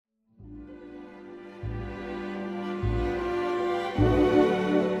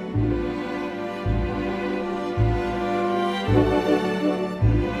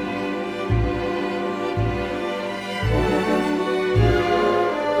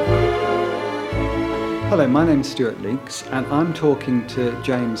Hello, my name's Stuart Leakes, and I'm talking to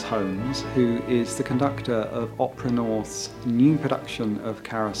James Holmes, who is the conductor of Opera North's new production of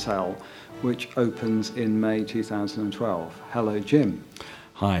Carousel, which opens in May 2012. Hello, Jim.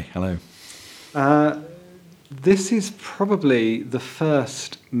 Hi, hello. This is probably the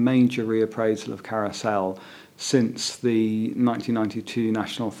first major reappraisal of Carousel since the 1992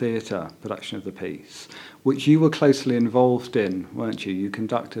 National Theatre production of the piece, which you were closely involved in, weren't you? You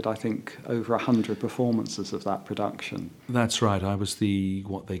conducted, I think, over 100 performances of that production. That's right. I was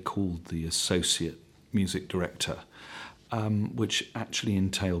what they called the associate music director, which actually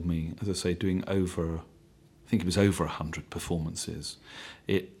entailed me, as I say, doing over 100 performances.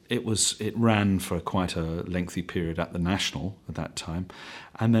 It ran for quite a lengthy period at the National at that time,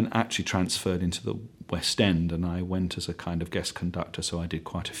 and then actually transferred into the West End, and I went as a kind of guest conductor, so I did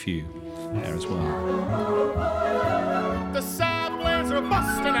quite a few there as well. The Subways are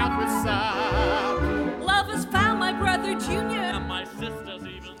busting out with sound. Love has found my brother Junior, And my sister's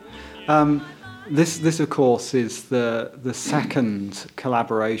even. This, of course, is the second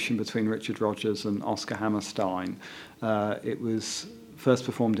collaboration between Richard Rodgers and Oscar Hammerstein. It was first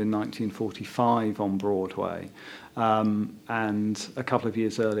performed in 1945 on Broadway, and a couple of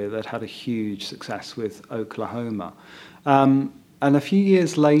years earlier they'd had a huge success with Oklahoma. And a few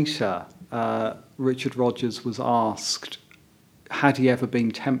years later, Richard Rodgers was asked, had he ever been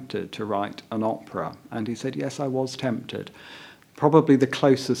tempted to write an opera? And he said, yes, I was tempted. Probably the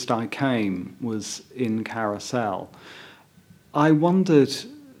closest I came was in Carousel. I wondered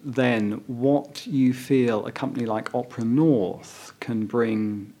then what you feel a company like Opera North can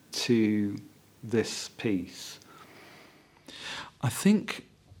bring to this piece. I think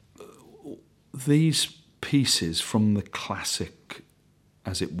these pieces from the classic,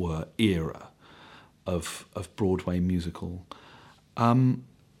 as it were, era of Broadway musical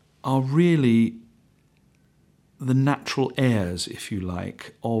are really the natural heirs, if you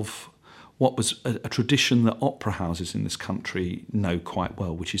like, of what was a tradition that opera houses in this country know quite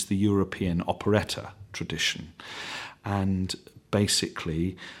well, which is the European operetta tradition. And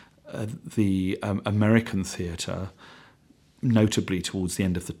basically, the American theatre, notably towards the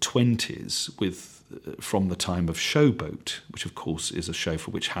end of the 20s, from the time of Showboat, which of course is a show for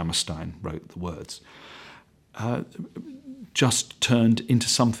which Hammerstein wrote the words, just turned into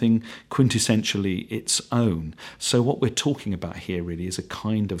something quintessentially its own. So what we're talking about here really is a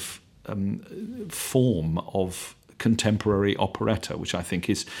kind of form of contemporary operetta, which I think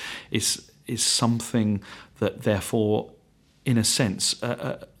is something that, therefore, in a sense,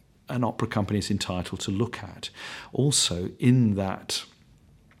 an opera company is entitled to look at. Also, in that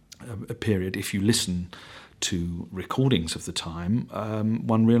period, if you listen to recordings of the time,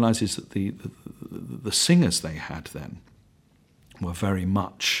 one realises that the singers they had then were very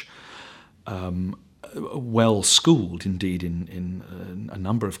much well schooled, indeed, in a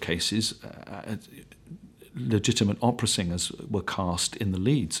number of cases. Legitimate opera singers were cast in the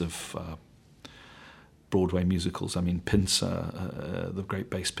leads of Broadway musicals. I mean, Pincer, the great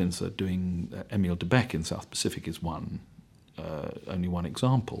bass Pincer, doing Émile de Becque in South Pacific is only one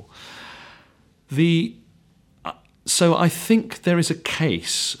example. So I think there is a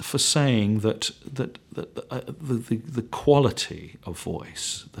case for saying that the quality of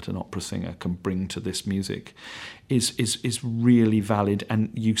voice that an opera singer can bring to this music is really valid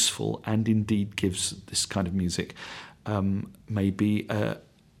and useful, and indeed gives this kind of music maybe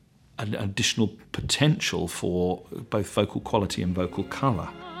an additional potential for both vocal quality and vocal colour.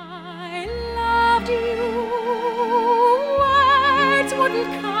 I loved you. Words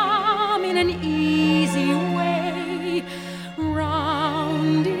wouldn't come in an easy way.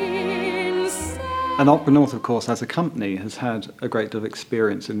 Round inside. And Opera North, of course, as a company, has had a great deal of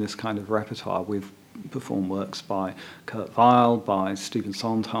experience in this kind of repertoire. We've performed works by Kurt Weill, by Stephen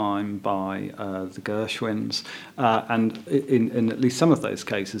Sondheim, by the Gershwins, and in at least some of those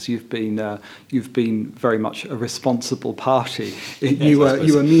cases, you've been very much a responsible party. You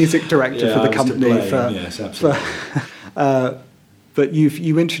were music director for the company. Yes, absolutely. But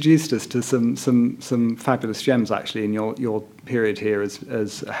you introduced us to some fabulous gems actually in your period here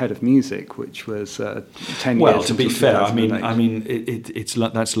as head of music, which was 10 years. Well, to be fair, I mean,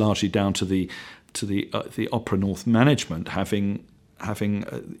 that's largely down to the Opera North management having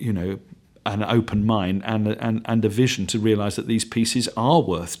an open mind and a vision to realise that these pieces are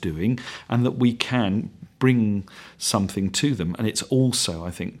worth doing and that we can bring something to them. And it's also,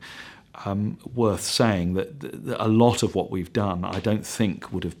 I think, worth saying that a lot of what we've done, I don't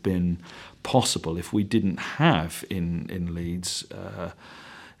think, would have been possible if we didn't have in Leeds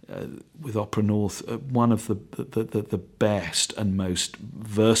with Opera North, one of the best and most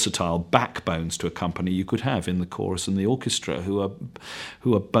versatile backbones to a company you could have in the chorus and the orchestra, who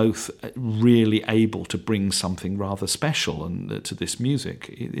are both really able to bring something rather special and to this music.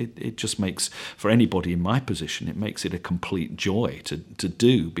 It just makes, for anybody in my position, it makes it a complete joy to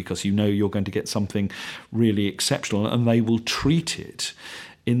do, because you know you're going to get something really exceptional, and they will treat it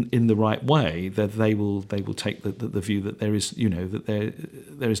in the right way. That they will take the view that there is, that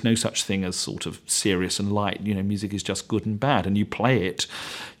there is no such thing as sort of serious and light. Music is just good and bad, and you play it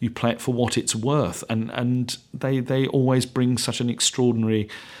for what it's worth. And they always bring such an extraordinary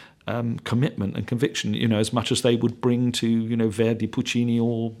commitment and conviction, as much as they would bring to Verdi, Puccini,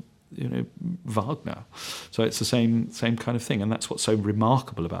 or Wagner. So it's the same kind of thing, and that's what's so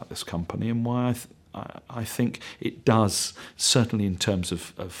remarkable about this company, and why I think it does, certainly in terms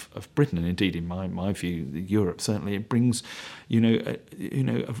of Britain, and indeed in my view, Europe, certainly it brings,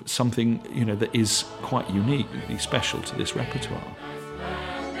 something, that is quite uniquely special to this repertoire.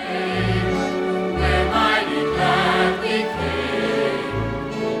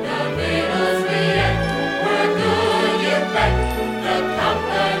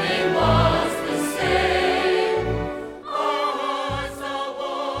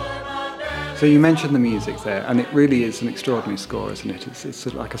 So you mentioned the music there, and it really is an extraordinary score, isn't it? It's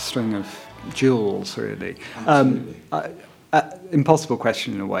sort of like a string of jewels, really. Impossible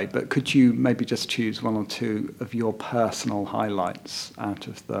question in a way, but could you maybe just choose one or two of your personal highlights out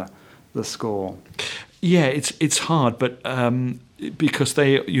of the score? Yeah, it's hard, but because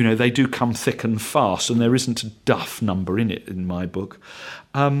they do come thick and fast, and there isn't a duff number in it in my book.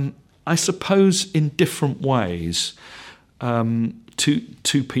 I suppose in different ways.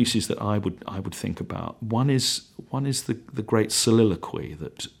 Two pieces that I would think about. One is the great soliloquy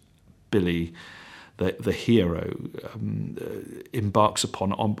that Billy, the hero, embarks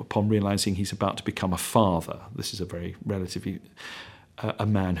upon realizing he's about to become a father. This is a very relatively a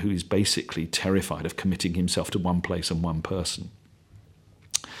man who is basically terrified of committing himself to one place and one person.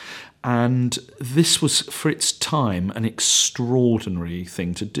 And this was, for its time, an extraordinary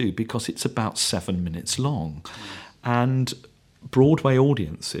thing to do, because it's about 7 minutes long. And Broadway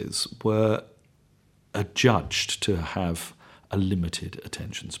audiences were adjudged to have a limited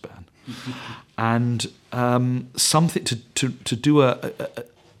attention span, and something to do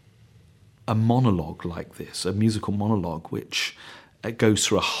a monologue like this, a musical monologue which goes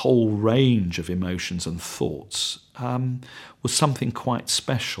through a whole range of emotions and thoughts, was something quite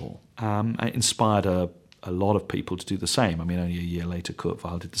special. It inspired a lot of people to do the same. I mean, only a year later, Kurt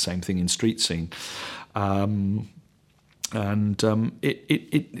Weill did the same thing in Street Scene. And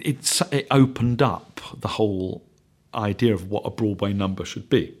it opened up the whole idea of what a Broadway number should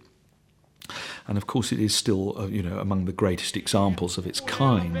be. And of course, it is still, among the greatest examples of its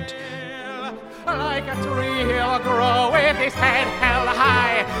kind. Like a tree, he'll grow with his head held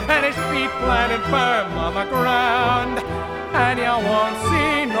high and his feet planted firm on the ground, and you won't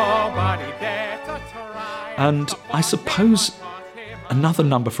see nobody dare to try. And I suppose another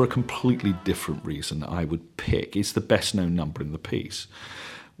number, for a completely different reason, I would pick is the best known number in the piece,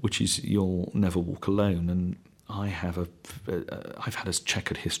 which is "You'll Never Walk Alone." And I've had a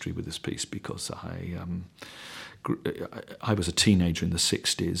checkered history with this piece, because I was a teenager in the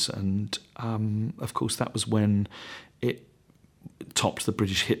 60s, and of course that was when it topped the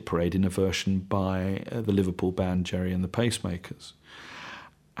British hit parade in a version by the Liverpool band Jerry and the Pacemakers.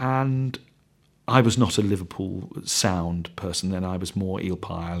 And I was not a Liverpool sound person then. I was more Eel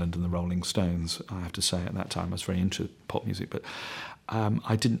Pie Island and the Rolling Stones, I have to say. At that time I was very into pop music, but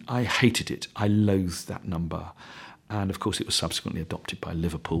I hated it. I loathed that number. And of course it was subsequently adopted by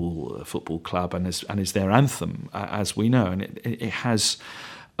Liverpool Football Club and is their anthem, as we know. And it has,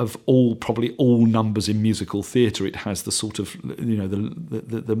 of probably all numbers in musical theatre, it has the sort of,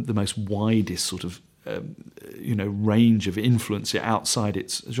 the most widest sort of range of influence outside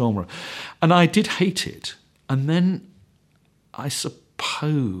its genre. And I did hate it. And then I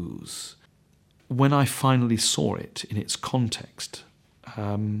suppose when I finally saw it in its context,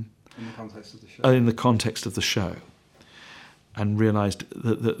 in the context of the show, and realised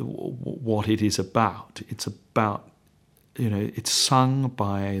that what it is about, it's about, it's sung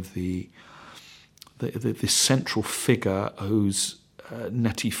by the central figure who's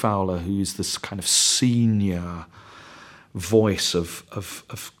Nettie Fowler, who is this kind of senior voice of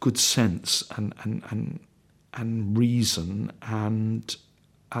good sense and reason, and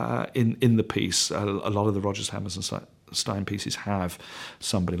in the piece, a lot of the Rodgers Hammerstein pieces have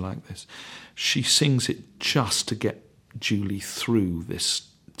somebody like this. She sings it just to get Julie through this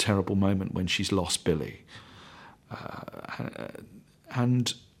terrible moment when she's lost Billy,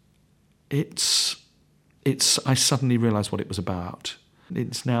 and I suddenly realised what it was about.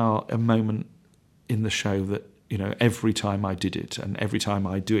 It's now a moment in the show that, you know, every time I did it and every time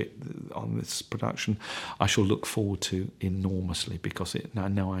I do it on this production, I shall look forward to enormously, because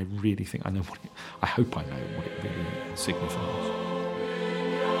now I really think I know I hope I know what it really signifies.